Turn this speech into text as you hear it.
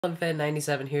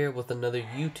Fan97 here with another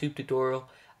YouTube tutorial.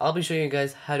 I'll be showing you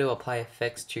guys how to apply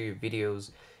effects to your videos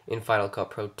in Final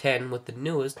Cut Pro 10 with the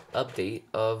newest update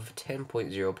of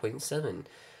 10.0.7.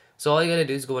 So all you gotta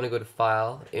do is go to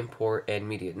File, Import, and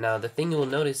Media. Now the thing you will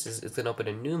notice is it's gonna open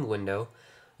a new window.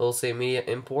 It will say Media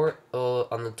Import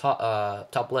on the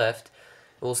top left.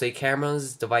 It will say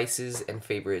Cameras, Devices, and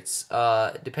Favorites.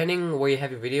 Depending where you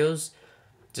have your videos,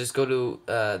 just go to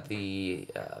the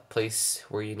place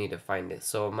where you need to find it.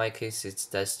 So in my case, it's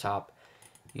desktop,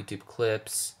 YouTube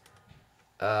clips.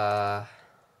 I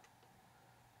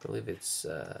believe it's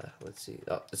let's see.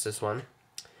 Oh, it's this one,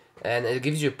 and it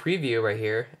gives you a preview right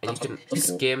here, and you can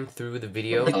skim through the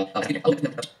video.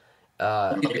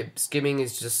 Skimming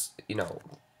is just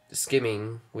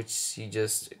skimming, which you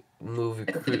just move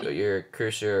your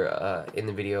cursor in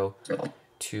the video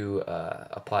to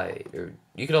apply, or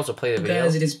you can also play the video.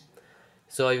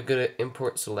 So you're gonna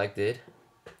import selected.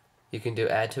 You can do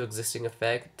add to existing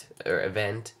effect or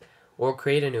event, or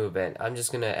create a new event. I'm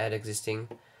just gonna add existing.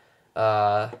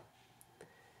 You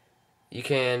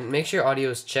can make sure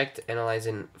audio is checked,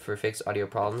 analyzing for fixed audio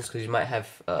problems, because you might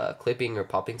have clipping or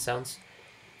popping sounds,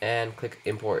 and click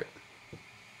import.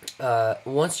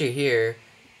 Once you're here,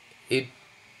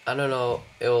 I don't know,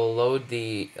 it'll load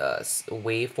the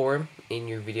waveform in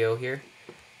your video here,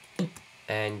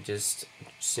 and just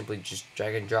simply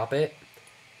drag and drop it.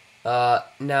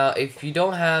 Now if you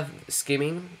don't have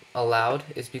skimming allowed,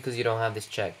 it's because you don't have this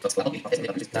checked.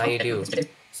 Now you do,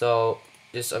 so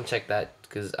just uncheck that,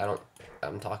 because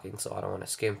I'm talking, so I don't want to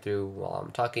skim through while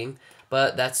I'm talking.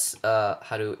 But that's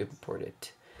how to import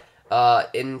it.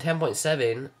 In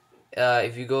 10.7,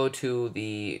 if you go to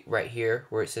the right here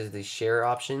where it says the share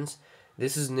options,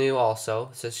 this is new also.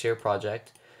 It says share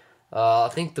project. I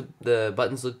think the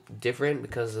buttons look different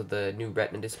because of the new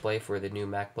Retina display for the new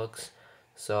MacBooks.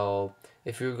 So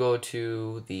if you go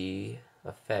to the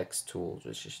effects tools,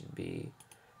 which should be,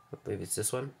 I believe it's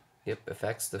this one. Yep,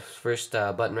 effects. The first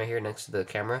button right here next to the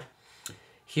camera.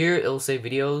 Here it'll say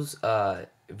videos,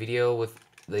 video with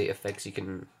the effects you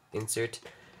can insert.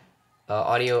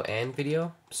 Audio and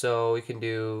video, so we can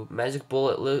do magic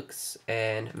bullet looks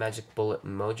and magic bullet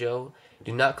mojo.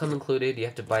 Do not come included, you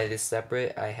have to buy this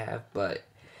separate. I have, but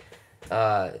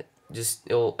just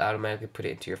it'll automatically put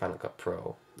it into your Final Cut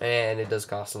Pro, and it does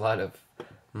cost a lot of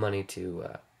money to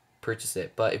purchase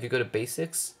it. But if you go to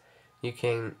basics, you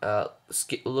can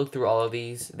look through all of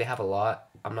these. They have a lot.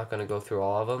 I'm not going to go through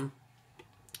all of them,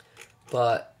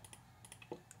 but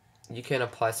you can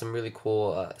apply some really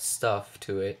cool stuff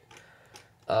to it.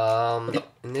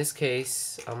 In this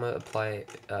case, I'm gonna apply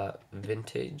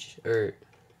vintage, or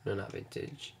no, not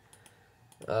vintage.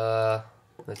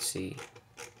 Let's see.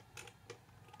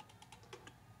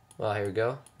 Well, here we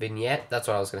go. Vignette. That's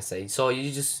what I was gonna say. So you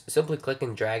just simply click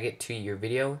and drag it to your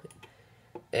video,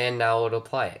 and now it'll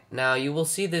apply it. Now you will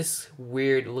see this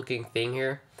weird looking thing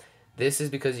here. This is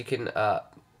because you can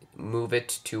move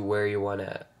it to where you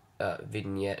wanna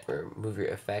vignette, or move your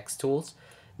effects tools.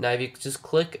 Now if you just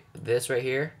click this right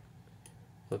here,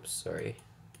 whoops, sorry,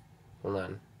 hold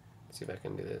on, let's see if I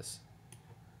can do this.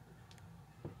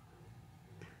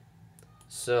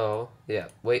 So yeah,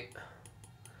 wait,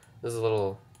 this is a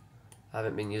little, I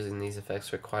haven't been using these effects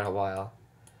for quite a while.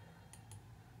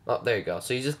 Oh, there you go.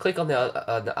 So you just click on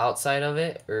the outside of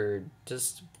it, or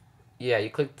just, yeah, you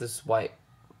click this white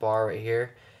bar right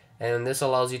here, and this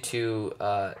allows you to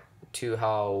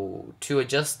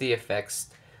adjust the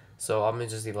effects. So I'm gonna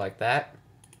just leave it like that.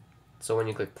 So when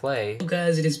you click play,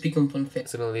 guys, it is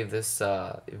it's gonna leave this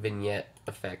vignette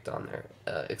effect on there.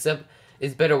 Except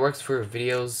it better works for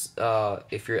videos.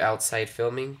 If you're outside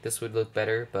filming, this would look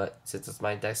better. But since it's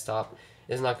my desktop,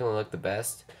 it's not gonna look the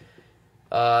best.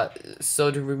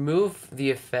 So to remove the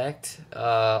effect,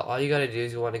 all you gotta do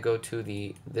is you want to go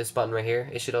to this button right here.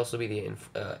 It should also be the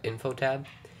info tab.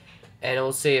 And it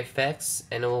will say effects,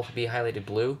 and it will be highlighted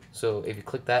blue. So if you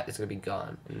click that, it's gonna be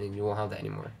gone, and then you won't have that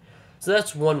anymore. So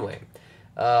that's one way.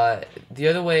 The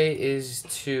other way is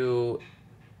to,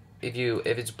 if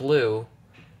it's blue,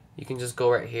 you can just go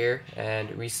right here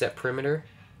and reset perimeter,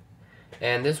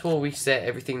 and this will reset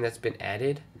everything that's been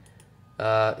added,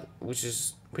 which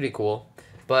is pretty cool.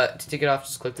 But to take it off,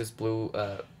 just click this blue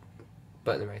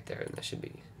button right there, and that should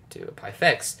be to apply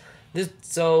effects.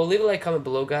 So leave a like, comment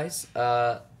below, guys,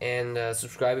 and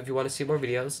subscribe if you want to see more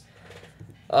videos.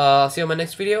 See you on my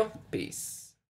next video. Peace.